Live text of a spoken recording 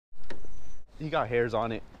He got hairs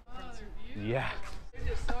on it. Oh, they're beautiful. Yeah. They're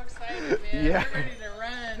just so excited, man. Yeah. They're ready to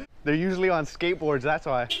run. They're usually on skateboards, that's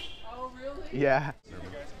why. Oh, really? Yeah. Can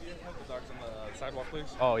you help the dogs on the sidewalk, please?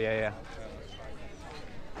 Oh, yeah, yeah.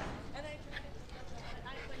 But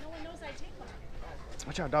no one knows I take them.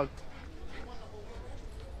 Watch out, dog.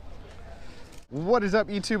 What is up,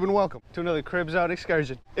 YouTube, and welcome to another Crib Zone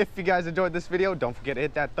excursion. If you guys enjoyed this video, don't forget to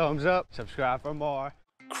hit that thumbs up, subscribe for more.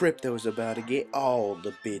 Crypto's about to get all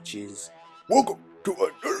the bitches. Welcome to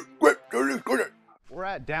another Crypto excursion. We're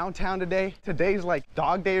at downtown today. Today's like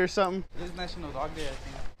dog day or something. This is National Dog Day, I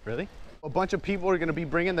think. Really? A bunch of people are gonna be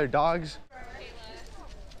bringing their dogs.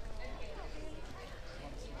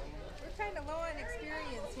 We're kind of low on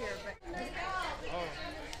experience here, but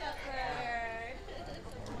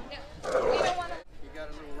You got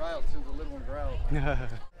a little riled since the little one growled. yeah,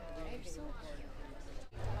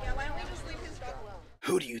 why don't we just leave his dog alone?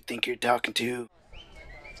 Who do you think you're talking to?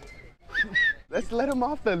 Let's let him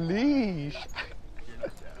off the leash.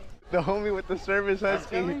 The homie with the service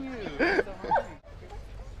husky.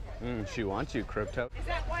 She wants you, Crypto. Is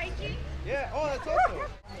that YG? Yeah, oh, that's also.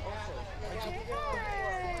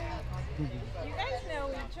 Hi. You guys know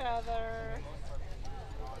each other.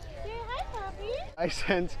 Say hi, puppy. I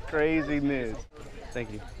sense craziness.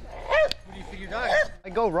 Thank you. What do you feed your dog? I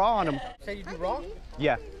go raw on him. Say you do raw?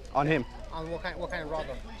 Yeah, on him. On what kind of raw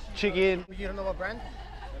though? Chicken. You don't know what brand?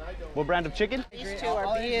 What brand of chicken? These two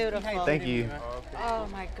are beautiful. Thank you. Oh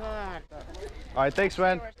my God. All right, thanks,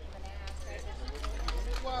 man.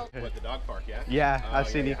 What, the dog park, yeah? Yeah, I've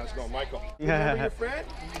seen you. How's it going, Michael? Yeah. Your friend?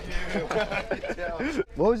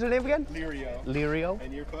 What was her name again? Lirio. Lirio.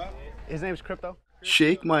 And your pup? His name's Crypto.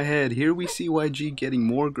 Shake my head. Here we see YG getting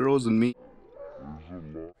more girls than me.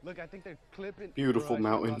 Look, I think they're clipping. Beautiful Bro, I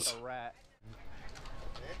should've mountains. got the rat.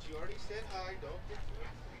 You already said hi, don't get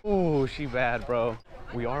Ooh, she bad, bro.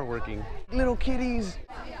 We are working. Little kitties.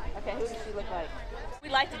 Okay, who does she look like? We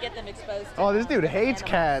like to get them exposed to Oh, this dude hates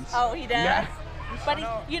animals. cats. Oh, he does? Yeah.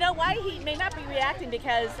 But you know why? He may not be reacting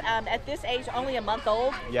because at this age, only a month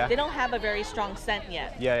old, Yeah. they don't have a very strong scent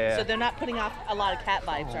yet. Yeah, yeah. So they're not putting off a lot of cat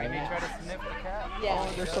vibes right now. Try to sniff the cat. Yeah.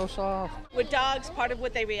 Oh, they're so soft. With dogs, part of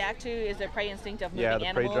what they react to is their prey instinct of moving Yeah, the prey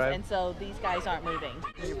animals, drive. and so these guys aren't moving.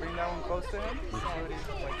 Can you bring that one close to him? See what he's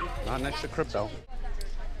like. Not next to Crypto.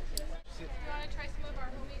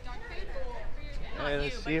 Hey,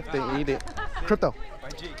 let's see if they eat it. Crypto.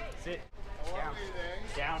 YG, sit. Down.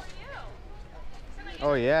 Down.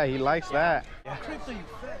 Oh yeah, he likes that. Crypto, you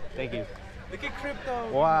fat. Thank you. Look at Crypto.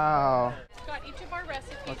 Wow. Got each of our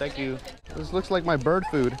recipes. Oh, thank you. This looks like my bird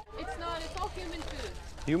food. It's not, it's all human food.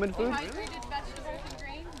 Human food? Dehydrated vegetables and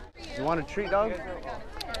grains. You want a treat, dog?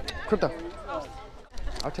 Crypto.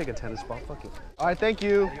 I'll take a tennis ball. Fuck it. All right, thank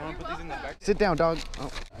you. You want to put these in the back? Sit down, dog. Oh. I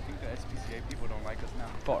think the SPCA people don't like us now.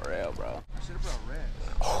 For real, bro. I should have brought Red.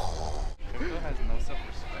 Crypto has no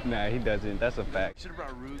self-respect. Nah, he doesn't. That's a fact. Should have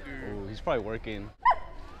brought Ruger. Ooh, he's probably working.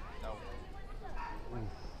 No.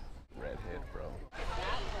 Redhead, bro.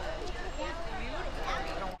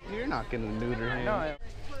 You're not gonna neuter him. No,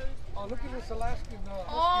 Oh, look at this Alaskan.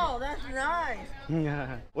 Oh, that's nice.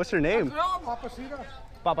 Yeah. What's her name? Papacita.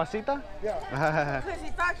 Papacita? Yeah. Because he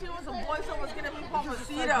thought she was a boy, so it was going to be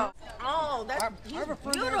Papacito. Oh, that's I have a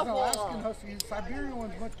friend that has an Alaskan Husky. The Siberian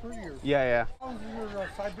one's much prettier. Yeah, How long is your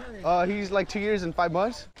Siberian? yeah. He's like 2 years and 5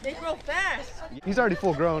 months. They grow fast. He's already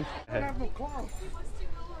full grown. They don't have no claws.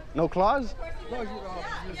 No claws? No, your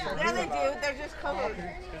Yeah, Siberian. they do. They're just colored.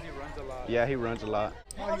 because he runs a lot. Yeah, he runs a lot.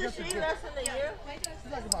 How old is she? Less than a year?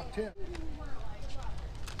 She's like about 10.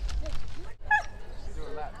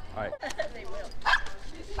 All right. They will.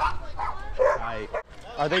 All right.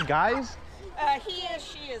 Are they guys? He is,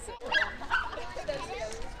 she is. Look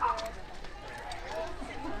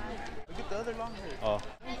at the other long hair. Oh.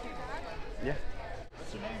 Yeah.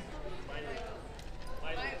 What's her name?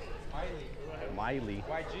 Miley.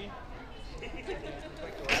 YG?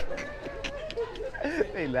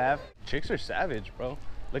 They laugh. Chicks are savage, bro.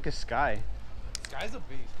 Look at Sky. Sky's a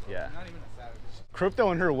beast. Bro. Yeah. Not even a savage. Crypto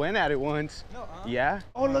and her went at it once. No, Yeah?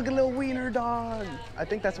 Oh, look at little wiener dog. I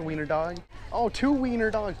think that's a wiener dog. Oh, 2 wiener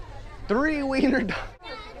dogs. 3 wiener dogs.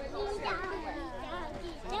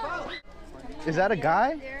 Is that a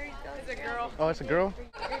guy? It's a girl. Oh, it's a girl?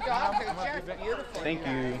 Your dogs are just beautiful. Thank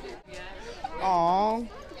you. Aww.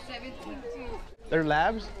 They're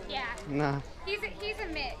labs? Yeah. Nah. He's a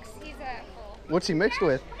mix. He's a full. What's he mixed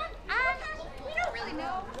with? We don't really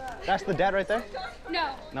know. That's the dad right there?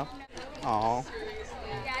 No. No? Aww.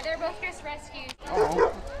 Yeah, they're both just rescues.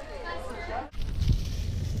 Aww.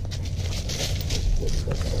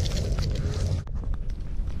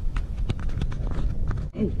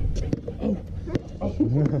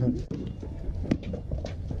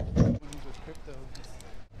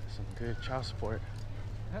 good child support.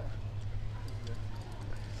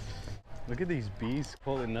 Look at these bees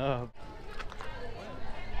pulling up.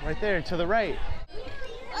 Right there, to the right.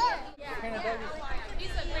 He's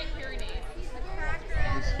a Great Pyrenees.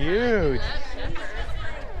 It's huge.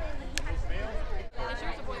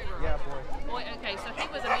 Yeah, boy. Boy, okay, so he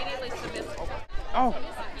was immediately submissive. Oh,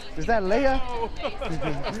 is that Leia?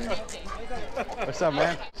 What's up,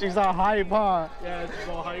 man? She's all hype, huh? Yeah, it's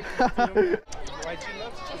all hype. White she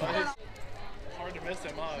loves it. It's hard to miss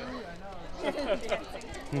him, huh?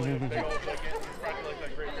 Big old, like, practically like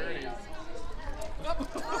that Great Pyrenees.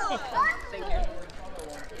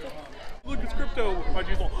 Look, it's Crypto. My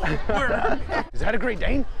G's all, where? Is that a Great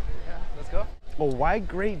Dane? Yeah, let's go. A white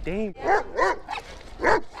Great Dane. Hey,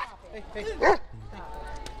 hey.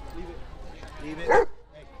 Leave it.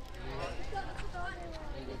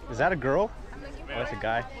 Is that a girl? Oh, that's a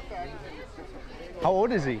guy. How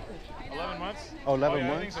old is he? 11 months? Oh, 11 yeah,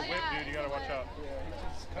 months? I think it's a whip, dude. You gotta watch out.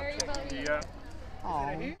 Yeah.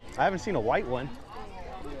 I haven't seen a white one.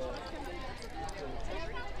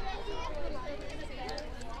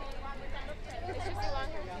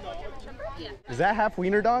 Is that half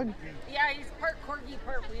wiener dog? Yeah, he's part corgi,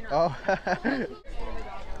 part wiener. Oh.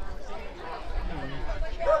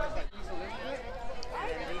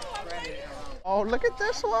 Oh, look at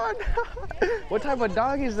this one. What type of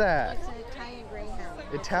dog is that? It's an Italian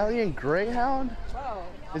Greyhound. Italian Greyhound? Whoa.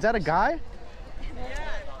 Is that a guy?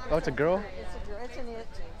 Oh, it's a girl? It's a girl. It's an it.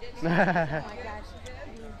 Oh my gosh.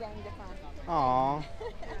 You gang to find. Aww.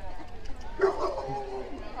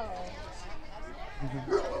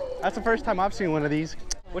 That's the first time I've seen one of these.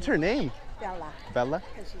 What's her name? Bella. Bella?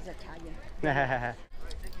 Because she's Italian.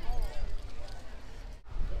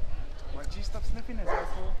 Why, G, stop sniffing his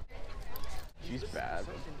asshole. She's bad.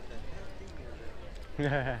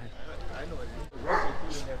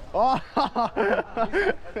 Oh!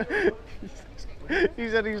 He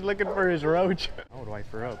said he's looking for his roach. I would wipe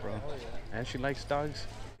her up, bro. And she likes dogs.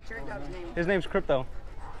 What's your dog's name? His name's Crypto.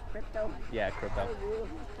 Crypto. Yeah, Crypto.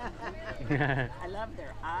 I love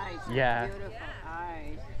their eyes. Yeah. Beautiful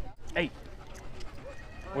eyes. Hey,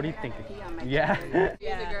 what are you thinking? Pee on my Yeah.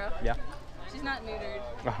 She's a girl. Yeah. She's not neutered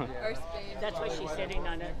or spayed. That's why she's sitting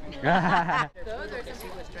on it. Those are She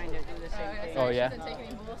was trying to do the same thing. Oh, yeah? She doesn't take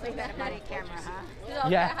any bulls like that. Body camera, huh? She's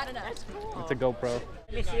all, Yeah. I had enough. It's a GoPro.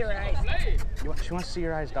 Let me see your eyes. She wants to see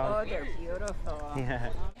your eyes, Oh, dog. they're beautiful.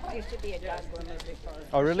 Yeah. I used to be a dog groomer before.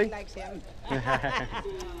 Oh, really? She likes him.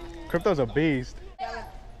 Crypto's a beast. Oh,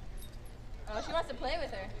 she wants to play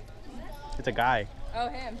with her. It's a guy. Oh,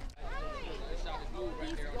 him.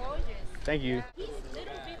 He's gorgeous. Thank you. He's a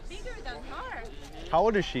little bit bigger than her. How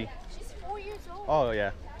old is she? She's 4 years old. Oh,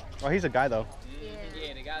 yeah. Oh, he's a guy, though.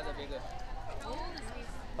 Yeah, the guys are bigger. How old is he?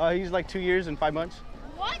 Oh, he's like 2 years and 5 months.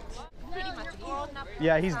 What? Pretty much grown up.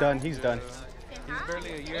 Yeah, he's done. He's done. He's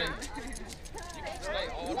barely a year.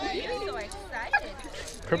 He's so excited.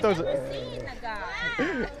 Crypto's. Seen a guy.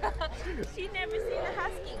 She never seen a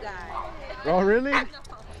husky guy. Oh, really?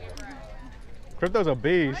 Crypto's a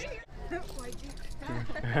beast. Too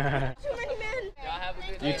many men.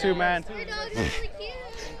 You too, man. Your dog's really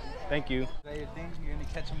cute. Thank you. Is that your thing? You're gonna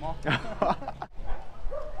catch them all?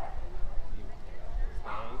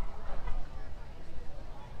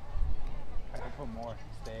 I can put more.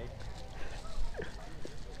 Stay.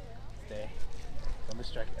 Stay. Don't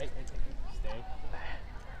distract. Hey, hey, hey.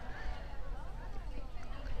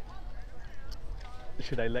 Stay.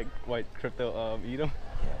 Should I let white Crypto eat him?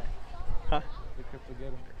 Yeah. Huh? Get Crypto, get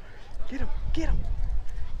him. Get him! Get him!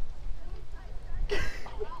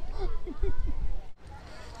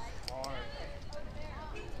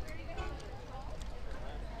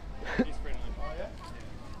 He's friendly. Oh,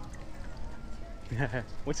 yeah?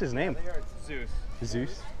 What's his name? Zeus.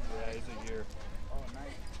 Zeus. Yeah, he's a year. Oh,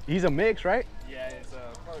 nice. He's a mix, right? Yeah, it's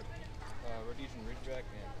a part Rhodesian Ridgeback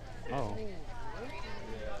and. Oh. Yeah.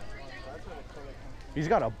 That's what the color comes He's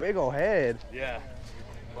got a big old head. from. Yeah.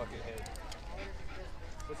 Bucket head.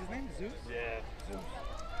 What's his name? Zeus? Yeah. Zeus.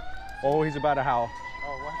 Oh, he's about to howl.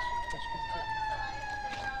 Oh, watch.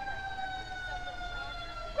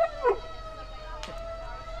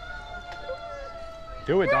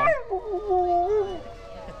 Do it, dog.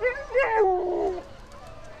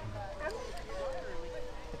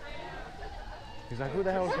 He's like, who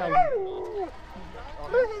the hell is howling?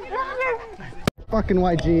 Fucking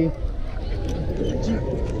YG.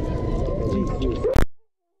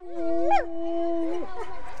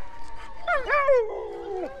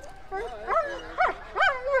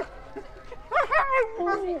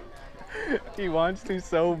 He wants to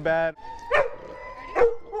so bad.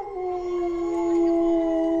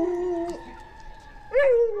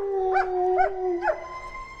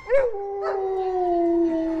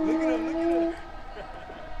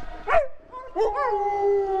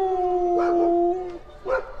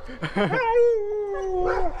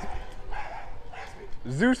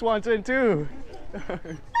 Zeus wants in too.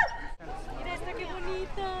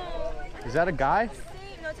 Is that a guy?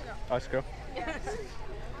 Oh, it's a girl.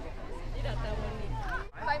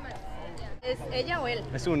 5 months. ¿Es ella o él?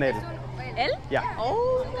 Es un él. ¿Él? Yeah.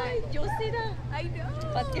 Oh my, yo será. I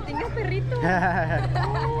know. Para que tengas perrito.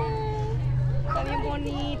 Está bien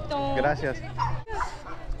bonito. Gracias.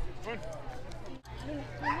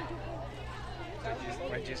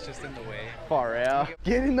 Reggie's just in the way. For real.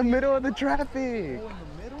 Get in the middle of the traffic.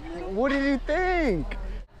 What did you think?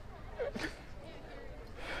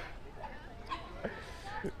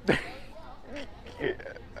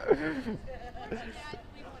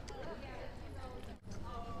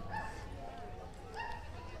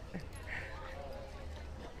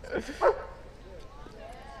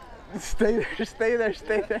 Stay there, stay there,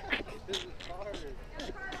 stay there.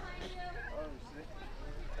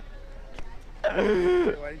 Why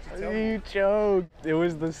didn't you tell me? You choked. It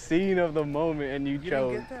was the scene of the moment and you You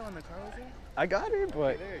choked. didn't get that when the car was there? I got it,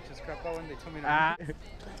 but There, it just crept out when they told me to. ah.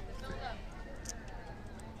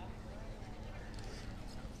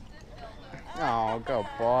 Oh, good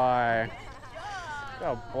boy.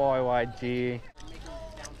 Good boy, YG.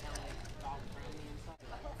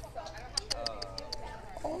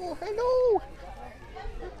 Oh, hello.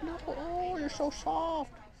 No, oh, you're so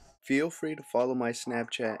soft. Feel free to follow my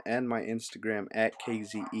Snapchat and my Instagram at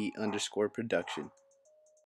KZE_production.